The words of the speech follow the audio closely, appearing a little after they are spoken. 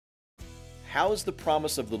How is the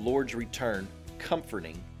promise of the Lord's return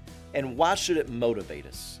comforting, and why should it motivate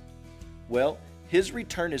us? Well, His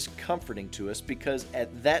return is comforting to us because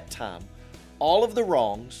at that time, all of the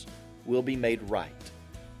wrongs will be made right.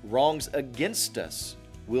 Wrongs against us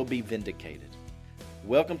will be vindicated.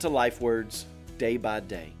 Welcome to Life Words, Day by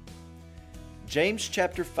Day. James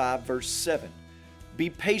chapter 5, verse 7. Be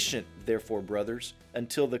patient, therefore, brothers,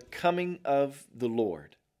 until the coming of the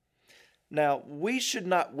Lord. Now, we should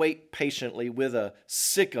not wait patiently with a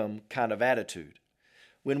sic 'em kind of attitude.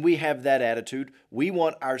 When we have that attitude, we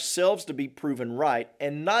want ourselves to be proven right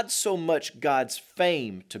and not so much God's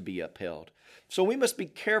fame to be upheld. So we must be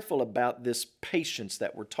careful about this patience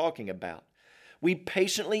that we're talking about. We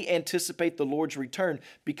patiently anticipate the Lord's return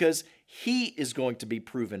because He is going to be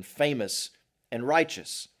proven famous and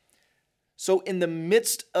righteous. So in the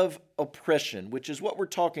midst of oppression, which is what we're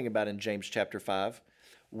talking about in James chapter 5,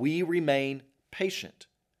 we remain patient.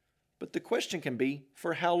 But the question can be,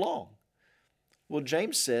 for how long? Well,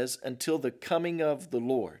 James says, until the coming of the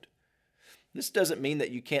Lord. This doesn't mean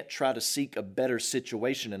that you can't try to seek a better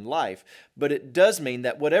situation in life, but it does mean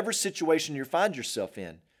that whatever situation you find yourself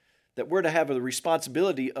in, that we're to have the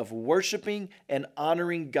responsibility of worshiping and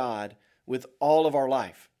honoring God with all of our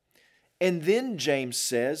life. And then James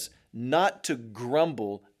says not to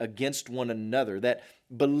grumble against one another, that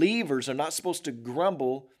believers are not supposed to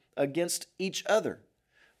grumble against each other.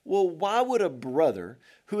 Well, why would a brother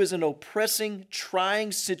who is in an oppressing,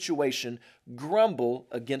 trying situation grumble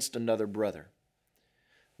against another brother?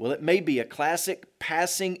 Well, it may be a classic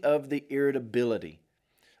passing of the irritability.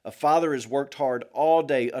 A father has worked hard all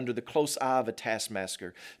day under the close eye of a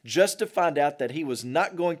taskmaster just to find out that he was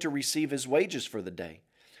not going to receive his wages for the day.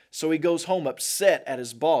 So he goes home upset at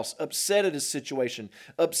his boss, upset at his situation,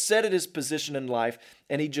 upset at his position in life,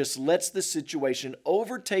 and he just lets the situation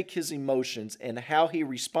overtake his emotions and how he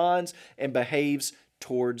responds and behaves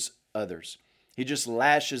towards others. He just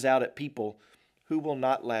lashes out at people who will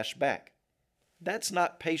not lash back. That's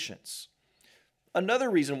not patience.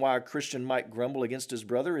 Another reason why a Christian might grumble against his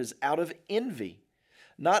brother is out of envy.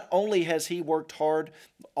 Not only has he worked hard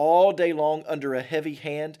all day long under a heavy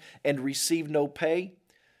hand and received no pay,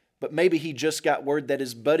 but maybe he just got word that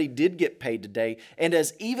his buddy did get paid today and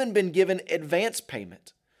has even been given advance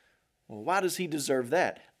payment. Well, why does he deserve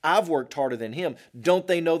that? I've worked harder than him. Don't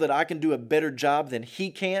they know that I can do a better job than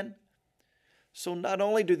he can? So not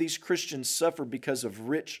only do these Christians suffer because of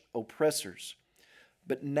rich oppressors,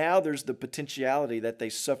 but now there's the potentiality that they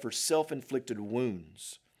suffer self-inflicted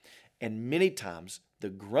wounds. And many times the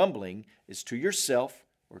grumbling is to yourself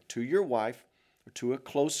or to your wife or to a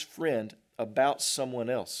close friend about someone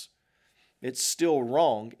else. It's still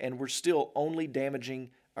wrong, and we're still only damaging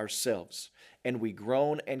ourselves. And we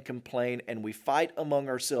groan and complain, and we fight among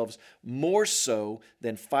ourselves more so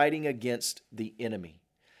than fighting against the enemy.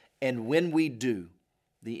 And when we do,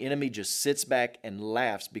 the enemy just sits back and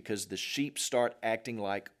laughs because the sheep start acting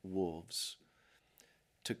like wolves.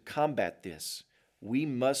 To combat this, we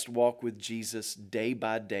must walk with Jesus day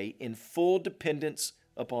by day in full dependence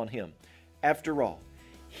upon Him. After all,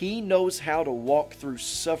 He knows how to walk through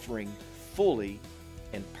suffering fully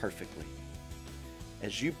and perfectly.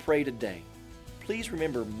 As you pray today, please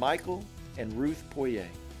remember Michael and Ruth Poirier,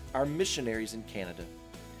 our missionaries in Canada.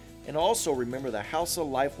 And also remember the House of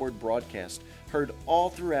Life Word broadcast heard all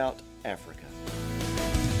throughout Africa.